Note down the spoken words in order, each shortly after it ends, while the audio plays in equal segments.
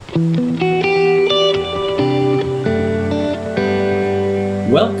Welcome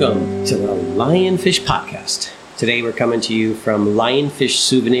to the Lionfish Podcast. Today we're coming to you from Lionfish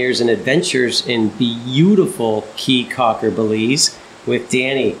Souvenirs and Adventures in beautiful Caye Caulker Belize with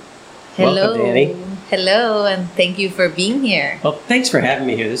Dianny. Hello. Welcome, Dianny. Hello, and thank you for being here. Well, thanks for having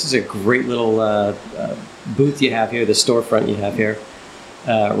me here. This is a great little booth you have here, the storefront you have here,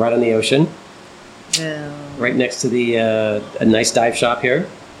 right on the ocean, right next to the a nice dive shop here.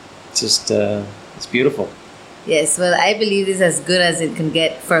 It's just, it's beautiful. Yes, well, I believe this is as good as it can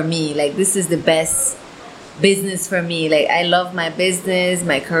get for me. Like, this is the best business for me. Like, I love my business,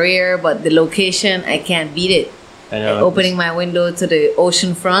 my career, but the location, I can't beat it. I know. Like, opening my window to the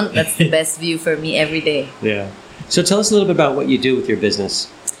ocean front, that's the best view for me every day. Yeah. So tell us a little bit about what you do with your business.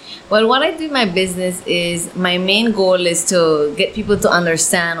 Well, what I do in my business is my main goal is to get people to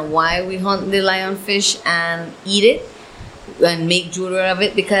understand why we hunt the lionfish and eat it and make jewelry of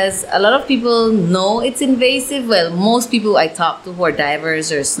it, because a lot of people know it's invasive. Well, most people I talk to who are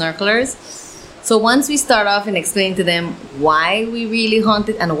divers or snorkelers. So once we start off and explain to them why we really hunt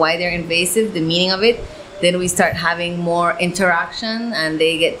it and why they're invasive, the meaning of it, then we start having more interaction and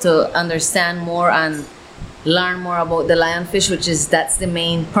they get to understand more and learn more about the lionfish, that's the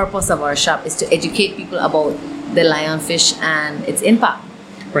main purpose of our shop, is to educate people about the lionfish and its impact.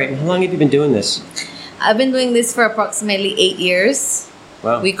 Right. And how long have you been doing this? I've been doing this for approximately 8 years.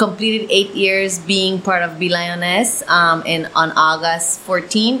 Wow. We completed 8 years being part of Be Lioness on August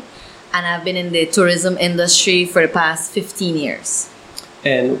 14th, and I've been in the tourism industry for the past 15 years.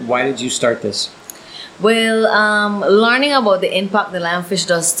 And why did you start this? Well, learning about the impact the lionfish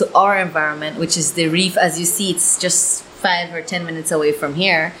does to our environment, which is the reef. As you see, it's just 5 or 10 minutes away from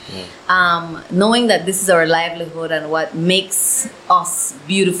here. Yeah. Knowing that this is our livelihood and what makes us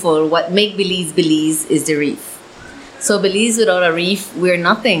beautiful, what makes Belize is the reef. So Belize without a reef, we're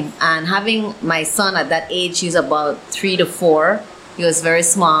nothing. And having my son at that age, he was about 3 to 4. He was very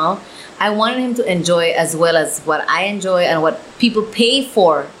small. I wanted him to enjoy as well as what I enjoy and what people pay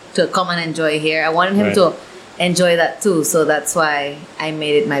for to come and enjoy here. I wanted him to enjoy that too. So that's why I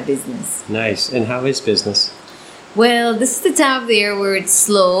made it my business. Nice. And how is business? Well, this is the time of the year where it's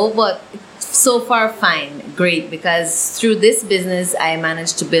slow, but so far fine, great, because through this business I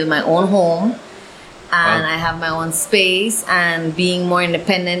managed to build my own home and I have my own space, and being more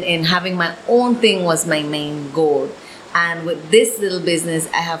independent in having my own thing was my main goal. And with this little business,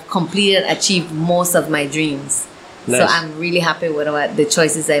 I have completed, achieved most of my dreams. Nice. So I'm really happy with the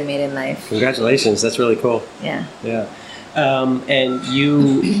choices I made in life. Congratulations. That's really cool. Yeah. Yeah. And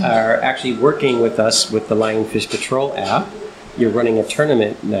you are actually working with us with the Lionfish Patrol app. You're running a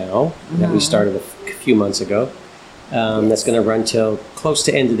tournament now that we started a few months ago. Yes. That's going to run till close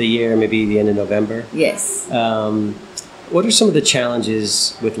to end of the year, maybe the end of November. Yes. What are some of the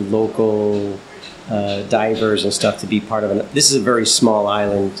challenges with local divers and stuff to be part of it? This is a very small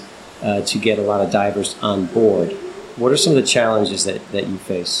island to get a lot of divers on board. What are some of the challenges that you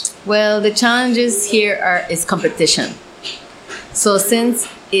face? Well, the challenges here is competition. So since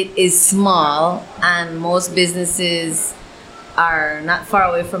it is small and most businesses are not far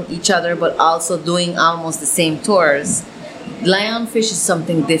away from each other but also doing almost the same tours, lionfish is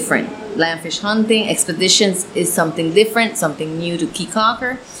something different. Lionfish hunting expeditions is something different, something new to Caye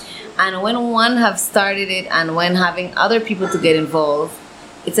Caulker. And when one have started it and when having other people to get involved,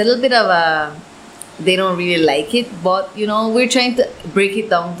 it's a little bit of they don't really like it, but we're trying to break it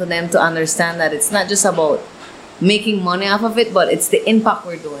down to them to understand that it's not just about making money off of it, but it's the impact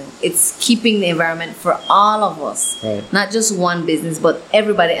we're doing. It's keeping the environment for all of us, not just one business, but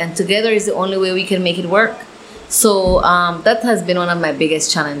everybody. And together is the only way we can make it work. So that has been one of my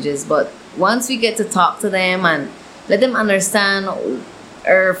biggest challenges. But once we get to talk to them and let them understand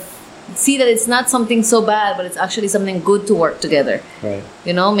or see that it's not something so bad, but it's actually something good to work together. Right.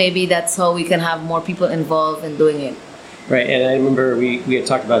 Maybe that's how we can have more people involved in doing it. Right. And I remember we had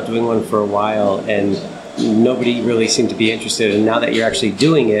talked about doing one for a while and nobody really seemed to be interested. And now that you're actually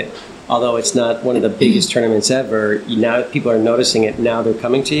doing it, although it's not one of the biggest tournaments ever, now people are noticing it. Now they're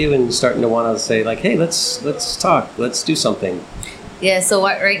coming to you and starting to want to say like, hey, let's talk, let's do something. Yeah, so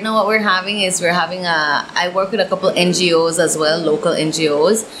right now what we're having I work with a couple NGOs as well, local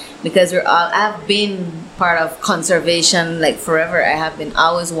NGOs, because I've been part of conservation like forever. I have been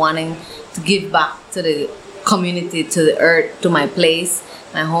always wanting to give back to the community, to the earth, to my place,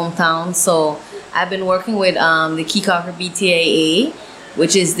 my hometown. So I've been working with the Caye Caulker BTAA,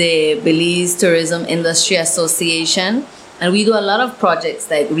 which is the Belize Tourism Industry Association. And we do a lot of projects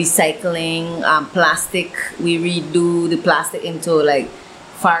like recycling, plastic. We redo the plastic into like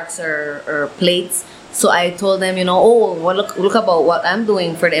forks or plates. So I told them, oh, well, look about what I'm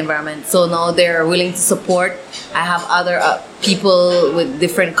doing for the environment. So now they're willing to support. I have other people with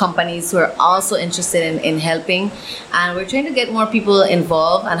different companies who are also interested in helping. And we're trying to get more people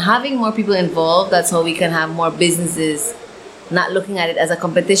involved. And having more people involved, that's how we can have more businesses not looking at it as a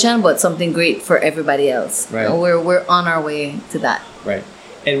competition, but something great for everybody else. Right. We're on our way to that. Right.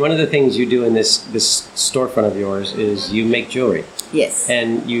 And one of the things you do in this storefront of yours is you make jewelry. Yes.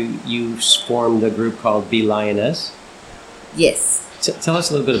 And you formed a group called Be Lioness. Yes. Tell us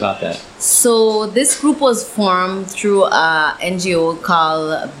a little bit about that. So this group was formed through a NGO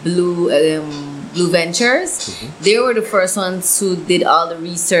called Blue Ventures. Mm-hmm. They were the first ones who did all the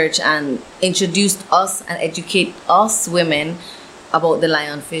research and introduced us and educate us women about the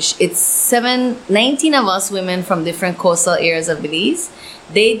lionfish. It's 19 of us women from different coastal areas of Belize.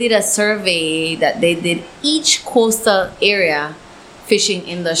 They did a survey that they did each coastal area fishing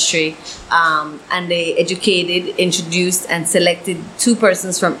industry, and they educated, introduced, and selected 2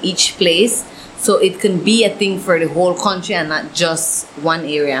 persons from each place, so it can be a thing for the whole country and not just one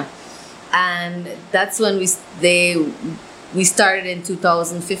area. And that's when we started in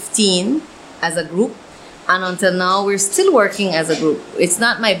 2015 as a group, and until now we're still working as a group. It's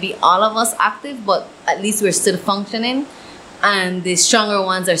not might be all of us active, but at least we're still functioning, and the stronger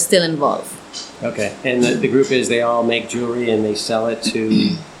ones are still involved. Okay, and the group is they all make jewelry and they sell it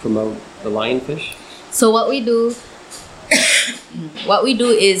to promote the lionfish? So what we do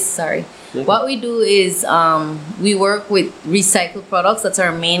is we work with recycled products. That's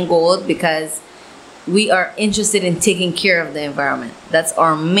our main goal, because we are interested in taking care of the environment. That's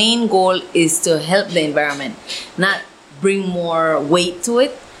our main goal, is to help the environment, not bring more weight to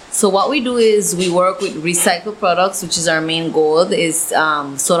it. So what we do is we work with recycled products, which is our main goal, is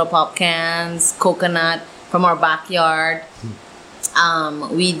soda pop cans, coconut from our backyard.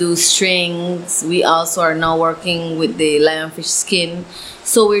 We do strings. We also are now working with the lionfish skin.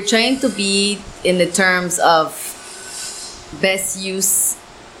 So we're trying to be in the terms of best use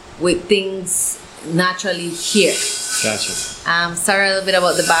with things naturally here. Gotcha. Sorry a little bit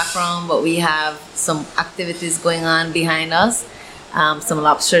about the background, but we have some activities going on behind us. Some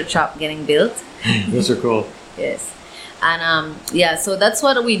lobster trap getting built. Those are cool. Yes. And so that's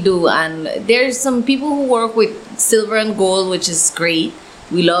what we do. And there's some people who work with silver and gold, which is great.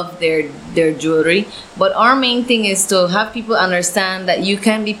 We love their jewelry. But our main thing is to have people understand that you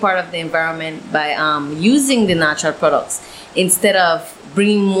can be part of the environment by using the natural products. Instead of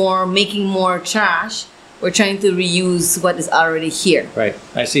making more trash, we're trying to reuse what is already here. Right.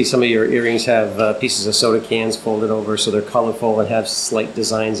 I see some of your earrings have pieces of soda cans folded over, so they're colorful and have slight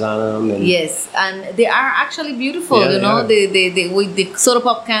designs on them. And yes, and they are actually beautiful. Yeah, the soda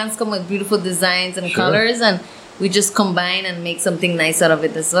pop cans come with beautiful designs and colors, and we just combine and make something nice out of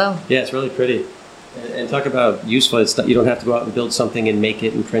it as well. Yeah, it's really pretty. And talk about useful. You don't have to go out and build something and make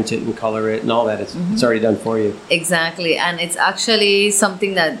it and print it and color it and all that. It's already done for you. Exactly, and it's actually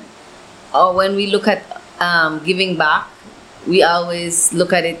something that when we look at giving back, we always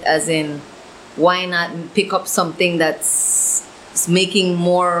look at it as in, why not pick up something that's making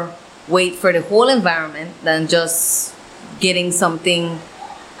more weight for the whole environment than just getting something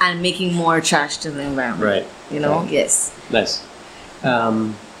and making more trash to the environment. Right. Right. Yes. Nice.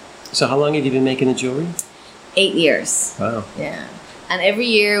 So how long have you been making the jewelry? 8 years. Wow. Yeah. And every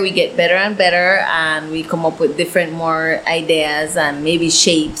year we get better and better, and we come up with different more ideas and maybe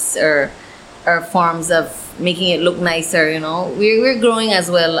shapes or forms of making it look nicer. We're growing as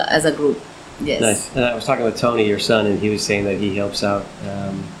well as a group. Yes. Nice. And I was talking with Tony, your son, and he was saying that he helps out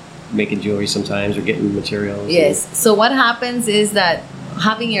making jewelry sometimes or getting materials. Yes. So what happens is that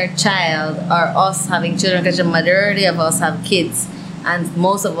having your child, or us having children, because the majority of us have kids, and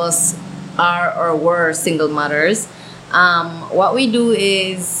most of us are or were single mothers. What we do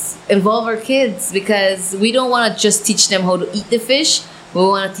is involve our kids, because we don't want to just teach them how to eat the fish. We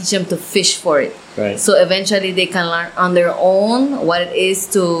want to teach them to fish for it. Right. So eventually they can learn on their own what it is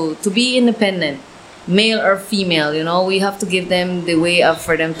to be independent, male or female. We have to give them the way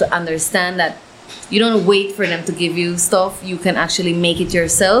for them to understand that you don't wait for them to give you stuff. You can actually make it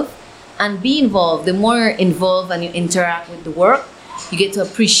yourself and be involved. The more you're involved and you interact with the work, you get to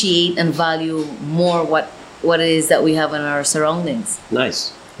appreciate and value more what it is that we have in our surroundings.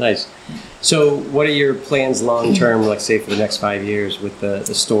 Nice. So what are your plans long term, like say for the next 5 years with the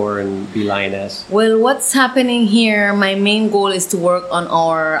store and Be Lioness? Well, what's happening here, my main goal is to work on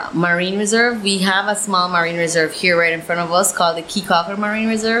our marine reserve. We have a small marine reserve here right in front of us called the Caye Caulker Marine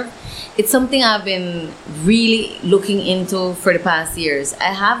Reserve. It's something I've been really looking into for the past years. I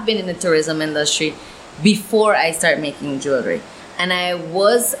have been in the tourism industry before I start making jewelry. and I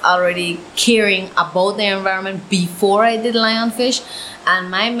was already caring about the environment before I did lionfish. And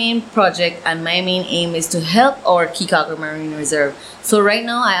my main project and my main aim is to help our Caye Caulker Marine Reserve. So right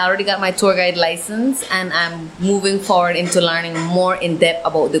now I already got my tour guide license, and I'm moving forward into learning more in depth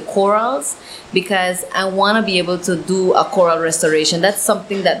about the corals, because I want to be able to do a coral restoration. That's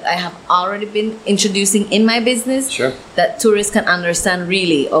something that I have already been introducing in my business. Sure. That tourists can understand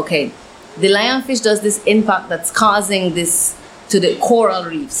really, okay, the lionfish does this impact that's causing this to the coral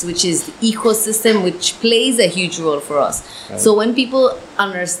reefs, which is the ecosystem, which plays a huge role for us. Right. So when people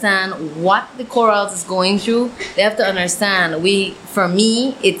understand what the corals is going through, they have to understand, for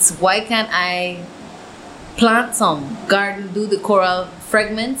me, it's why can't I plant some garden, do the coral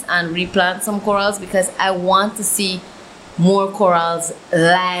fragments and replant some corals, because I want to see more corals,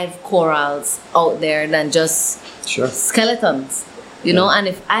 live corals out there than just Sure. skeletons, you know. And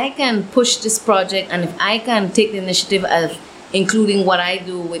if I can push this project, and if I can take the initiative of including what I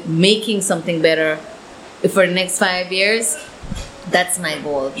do with making something better for the next 5 years, that's my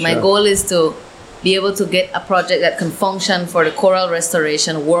goal. Sure. My goal is to be able to get a project that can function for the coral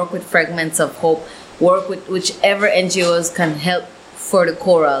restoration, work with Fragments of Hope, work with whichever NGOs can help for the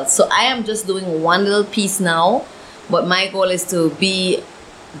coral. So I am just doing one little piece now, but my goal is to be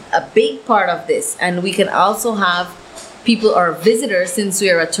a big part of this. And we can also have people or visitors, since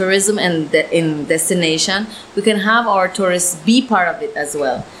we are a tourism and in destination, we can have our tourists be part of it as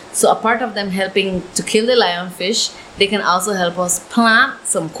well. So a part of them helping to kill the lionfish, they can also help us plant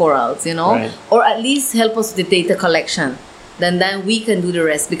some corals, you know, Right. or at least help us with the data collection. Then we can do the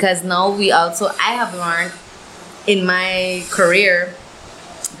rest, because now I have learned in my career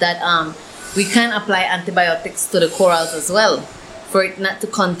that we can apply antibiotics to the corals as well, for it not to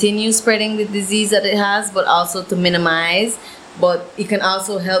continue spreading the disease that it has, but also to minimize. But it can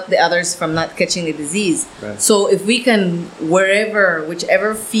also help the others from not catching the disease. Right. So if we can,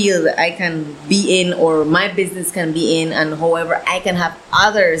 whichever field I can be in, or my business can be in, and however I can have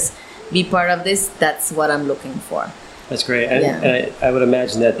others be part of this, that's what I'm looking for. That's great. And I would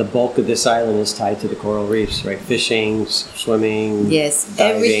imagine that the bulk of this island is tied to the coral reefs, right? Fishing, swimming. Yes,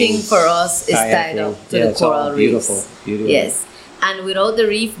 diving, everything for us is tied kayaking. up to Yeah, the it's all coral beautiful, reefs. beautiful. Yes. And without the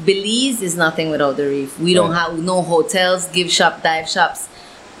reef, Belize is nothing without the reef. We don't have no hotels, gift shop, dive shops,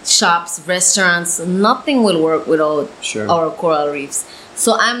 restaurants. Nothing will work without our coral reefs.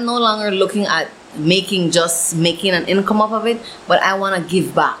 So I'm no longer looking at making an income off of it, but I want to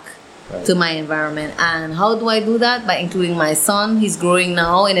give back to my environment. And how do I do that? By including my son. He's growing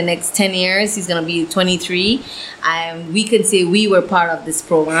now. In the next 10 years, he's going to be 23. We can say we were part of this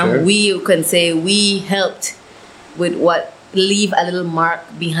program. Sure. We can say we helped with leave a little mark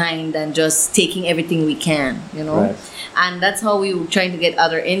behind than just taking everything we can, you know. Right. And that's how we were trying to get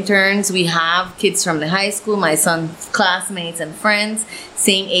other interns. We have kids from the high school, my son's classmates and friends,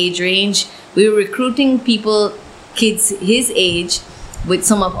 same age range. We were recruiting kids his age, with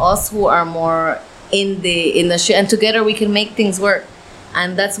some of us who are more in the industry, and together we can make things work.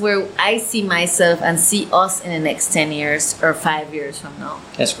 And that's where I see myself and see us in the next 10 years or 5 years from now.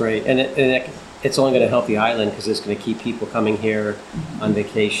 That's great. And it's only going to help the island, because it's going to keep people coming here on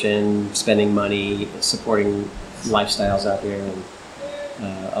vacation, spending money, supporting lifestyles out here,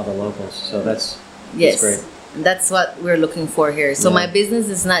 and other locals. So that's great. That's what we're looking for here. So my business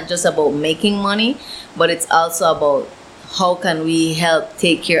is not just about making money, but it's also about how can we help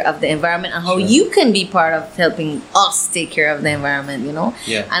take care of the environment, and how you can be part of helping us take care of the environment, you know?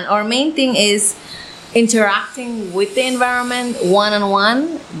 Yeah. And our main thing is interacting with the environment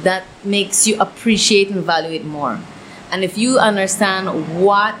one-on-one. That makes you appreciate and value it more. And if you understand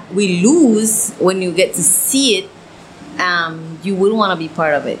what we lose when you get to see it, you will want to be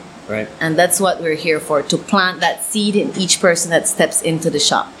part of it. Right. And that's what we're here for, to plant that seed in each person that steps into the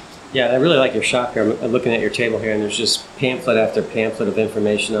shop. Yeah, I really like your shop here. I'm looking at your table here, and there's just pamphlet after pamphlet of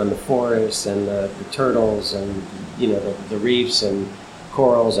information on the forests and the turtles, and the reefs and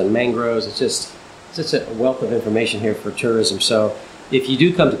corals and mangroves. It's just a wealth of information here for tourism. So if you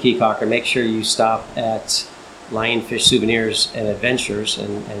do come to Caye Caulker, make sure you stop at Lionfish Souvenirs and Adventures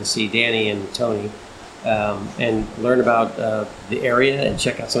and see Dianny and Tony, and learn about the area and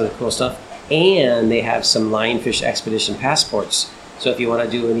check out some of the cool stuff. And they have some lionfish expedition passports. So if you want to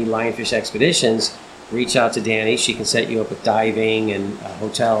do any lionfish expeditions, reach out to Dianny. She can set you up with diving and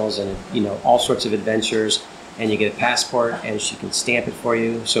hotels and all sorts of adventures, and you get a passport, and she can stamp it for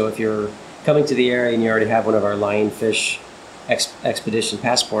you. So if you're coming to the area and you already have one of our lionfish expedition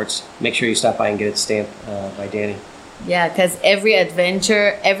passports, make sure you stop by and get it stamped by Dianny. Yeah, because every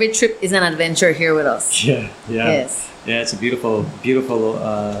trip is an adventure here with us. Yeah. Yes. Yeah, it's a beautiful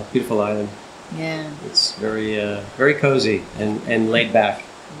island. Yeah. It's very cozy and laid back.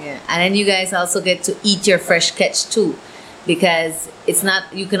 Yeah. And then you guys also get to eat your fresh catch too, because it's not.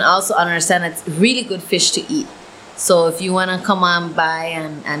 You can also understand it's really good fish to eat. So if you want to come on by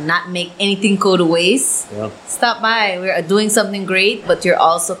and not make anything go to waste, Yeah. stop by. We're doing something great, but you're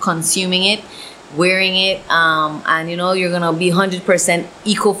also consuming it, wearing it, and you're gonna be 100%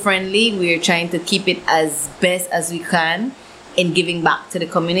 eco-friendly. We're trying to keep it as best as we can in giving back to the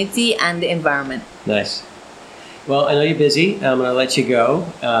community and the environment. Nice. Well, I know you're busy. I'm going to let you go.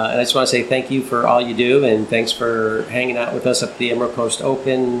 And I just want to say thank you for all you do, and thanks for hanging out with us at the Emerald Coast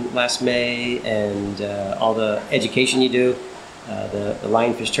Open last May, and all the education you do, the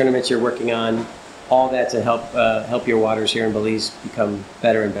lionfish tournaments you're working on, all that to help your waters here in Belize become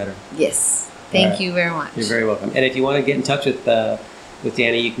better and better. Yes. Thank you very much. You're very welcome. And if you want to get in touch with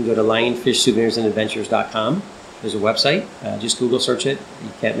Dianny, you can go to lionfishsouvenirsandadventures.com. There's a website. Just Google search it.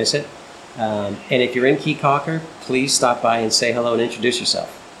 You can't miss it. And if you're in Caye Caulker, please stop by and say hello and introduce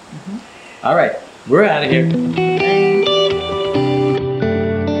yourself. All right. We're out of here. Bye.